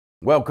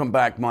Welcome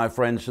back, my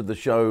friends, to the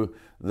show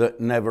that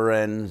never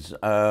ends.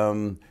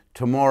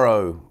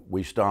 Tomorrow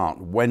we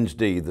start,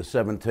 Wednesday the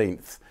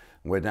 17th.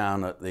 We're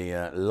down at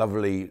the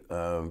lovely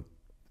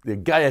the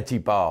Gaiety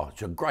Bar.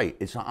 It's great.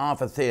 It's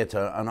half a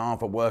theatre and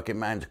half a working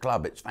man's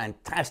club. It's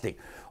fantastic.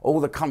 All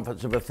the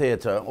comforts of a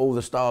theatre, all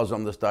the stars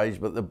on the stage,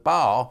 but the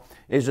bar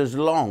is as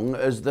long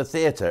as the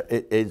theatre.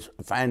 It is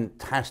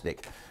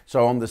fantastic.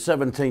 So on the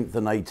 17th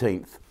and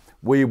 18th,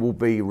 we will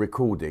be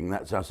recording,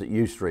 that's us at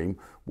Ustream,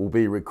 we'll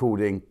be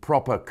recording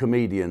Proper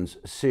Comedians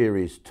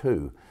Series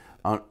 2.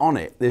 And on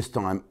it, this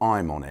time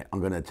I'm on it. I'm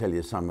going to tell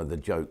you some of the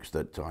jokes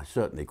that I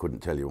certainly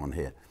couldn't tell you on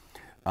here.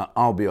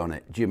 I'll be on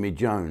it. Jimmy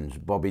Jones,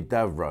 Bobby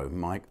Davro,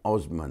 Mike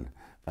Osman,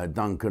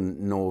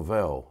 Duncan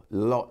Norvell,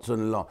 lots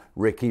and lots.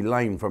 Ricky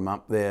Lane from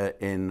up there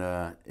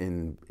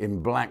in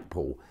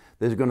Blackpool.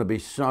 There's going to be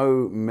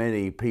so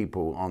many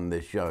people on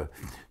this show.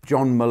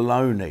 John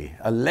Maloney,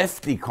 a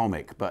lefty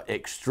comic, but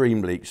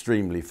extremely,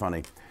 extremely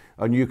funny.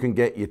 And you can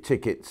get your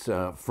tickets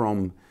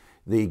from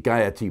the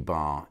Gaiety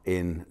Bar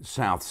in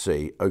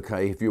Southsea.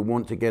 Okay, if you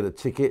want to get a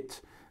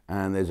ticket,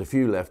 and there's a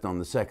few left on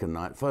the second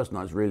night. First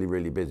night's really,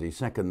 really busy.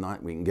 Second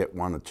night, we can get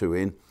one or two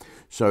in.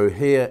 So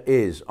here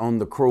is, on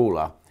the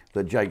crawler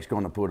that Jake's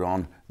going to put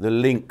on, the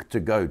link to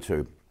go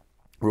to.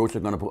 We're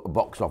also going to put a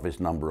box office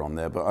number on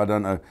there, but I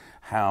don't know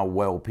how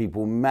well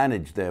people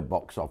manage their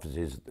box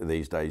offices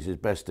these days.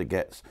 It's best to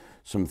get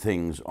some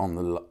things on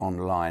the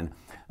online.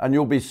 And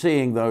you'll be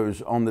seeing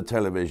those on the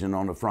television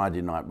on a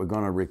Friday night. We're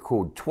going to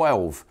record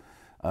 12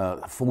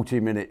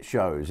 40-minute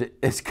shows.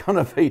 It's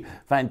going to be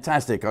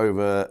fantastic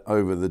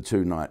over the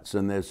 2 nights,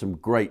 and there's some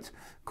great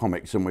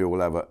comics, and we all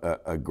have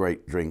a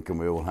great drink, and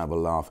we all have a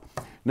laugh.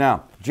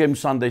 Now, Jim's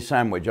Sunday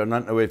Sandwich, I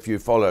don't know if you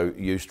follow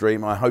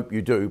Ustream. I hope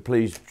you do.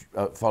 Please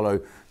follow,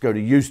 go to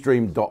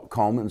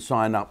ustream.com and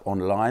sign up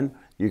online.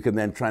 You can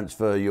then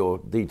transfer your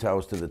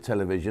details to the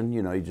television.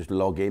 You know, you just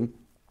log in.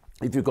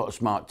 If you've got a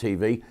smart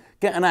TV,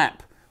 get an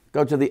app.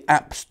 Go to the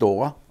App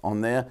Store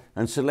on there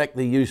and select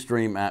the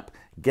Ustream app.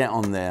 Get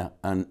on there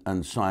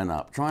and sign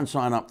up. Try and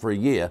sign up for a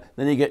year,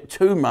 then you get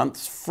 2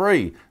 months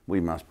free. We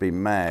must be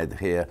mad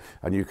here.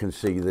 And you can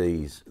see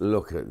these.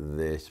 Look at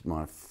this,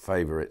 my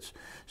favourites.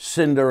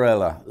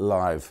 Cinderella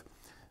live.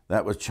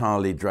 That was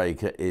Charlie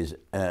Drake at his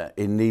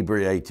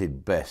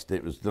inebriated best.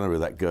 It was, I don't know who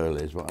that girl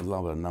is, but I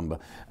love her number.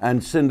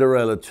 And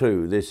Cinderella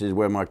 2. This is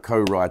where my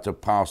co-writer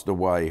passed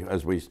away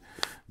as we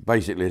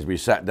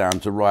sat down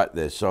to write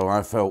this. So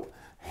I felt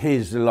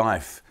his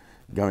life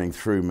going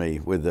through me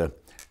with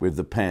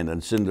the pen,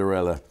 and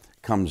Cinderella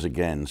comes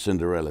again.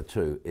 Cinderella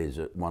 2 is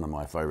one of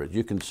my favourites.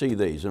 You can see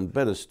these, and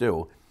better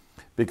still,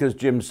 because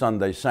Jim's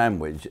Sunday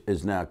Sandwich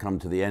has now come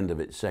to the end of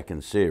its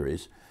second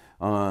series.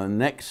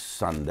 Next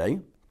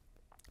Sunday,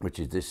 which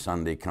is this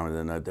Sunday coming,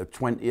 the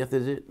 20th,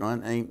 is it?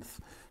 19th,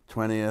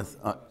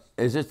 20th?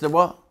 Is it the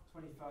what?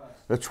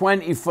 21st. The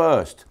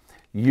 21st.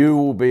 You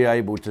will be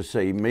able to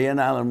see me and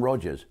Alan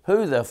Rogers.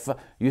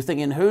 You're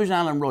thinking, who's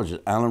Alan Rogers?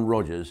 Alan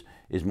Rogers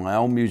is my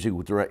old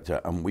musical director,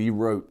 and we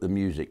wrote the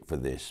music for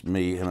this,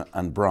 me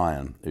and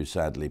Brian, who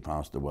sadly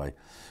passed away.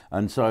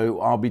 And so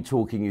I'll be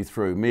talking you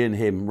through, me and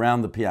him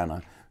round the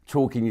piano,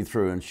 talking you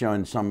through and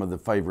showing some of the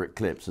favourite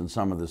clips and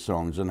some of the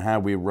songs and how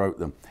we wrote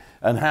them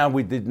and how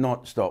we did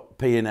not stop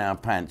peeing our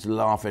pants,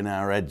 laughing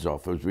our heads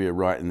off as we were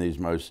writing these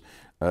most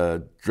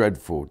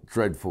dreadful,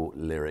 dreadful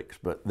lyrics,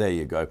 but there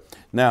you go.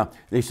 Now,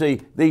 you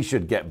see, these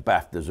should get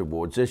BAFTAs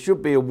awards. There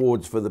should be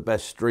awards for the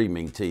best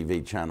streaming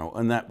TV channel,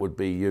 and that would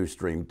be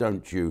Ustream.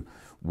 Don't you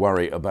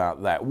worry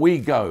about that. We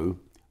go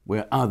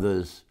where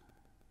others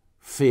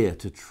fear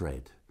to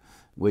tread,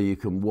 where you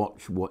can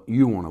watch what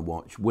you want to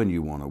watch when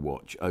you want to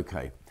watch.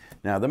 Okay,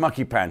 now the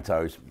Mucky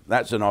Pantos,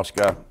 that's an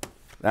Oscar,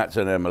 that's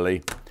an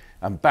Emily,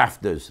 and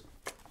BAFTAs.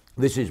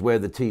 This is where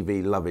the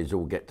TV lovies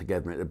all get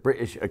together. The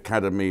British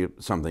Academy,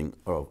 something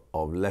of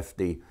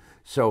lefty,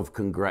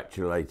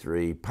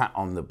 self-congratulatory, pat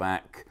on the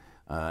back,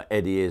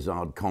 Eddie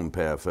Izzard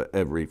compare for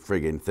every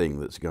frigging thing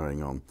that's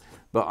going on.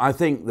 But I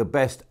think the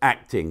best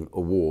acting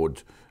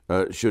award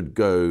should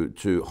go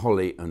to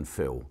Holly and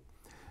Phil.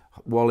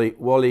 Hilly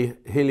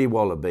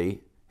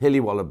Wallaby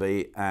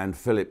and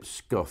Philip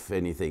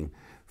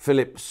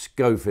Philip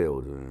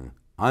Schofield.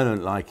 I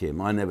don't like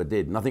him. I never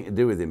did. Nothing to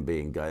do with him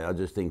being gay. I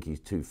just think he's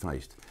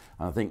two-faced.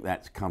 I think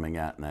that's coming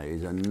out now.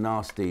 He's a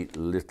nasty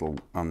little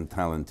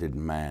untalented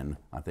man,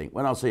 I think.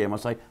 When I see him, I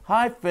say,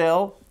 "Hi,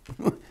 Phil."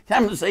 You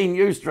haven't seen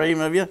Ustream,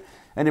 have you?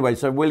 Anyway,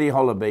 so Willie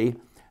Hollaby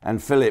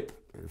and Philly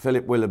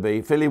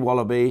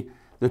Wallaby,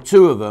 the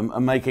two of them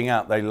are making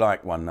out they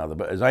like one another.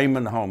 But as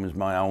Eamon Holmes,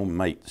 my old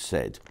mate,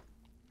 said,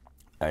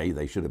 A,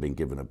 they should have been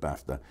given a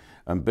BAFTA,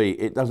 and B,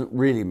 it doesn't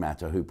really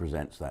matter who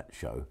presents that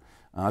show.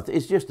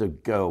 It's just a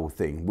girl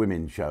thing,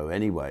 women's show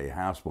anyway,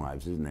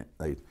 housewives, isn't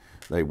it?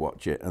 They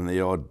watch it, and the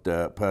odd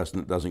person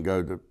that doesn't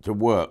go to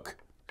work.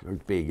 Very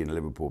big in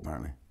Liverpool,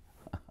 apparently.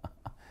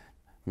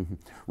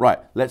 Right,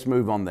 let's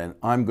move on then.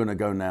 I'm going to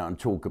go now and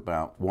talk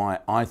about why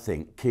I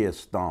think Keir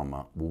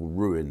Starmer will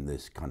ruin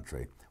this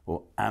country,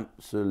 or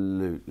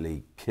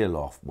absolutely kill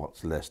off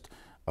what's left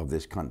of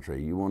this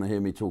country. You want to hear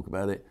me talk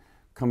about it?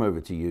 come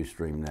over to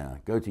Ustream now.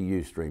 Go to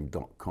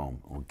ustream.com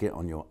or get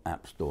on your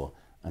app store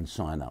and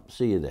sign up.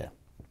 See you there.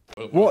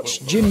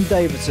 Watch Jim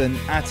Davidson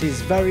at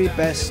his very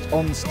best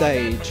on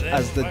stage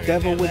as the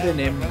devil within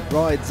him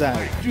rides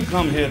out. Did you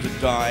come here to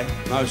die?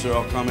 No, sir,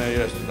 I'll come here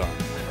yes to die.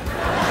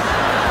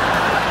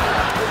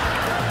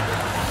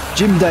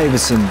 Jim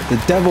Davidson, The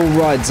Devil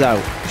Rides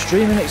Out,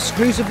 streaming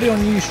exclusively on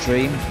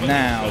Ustream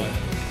now.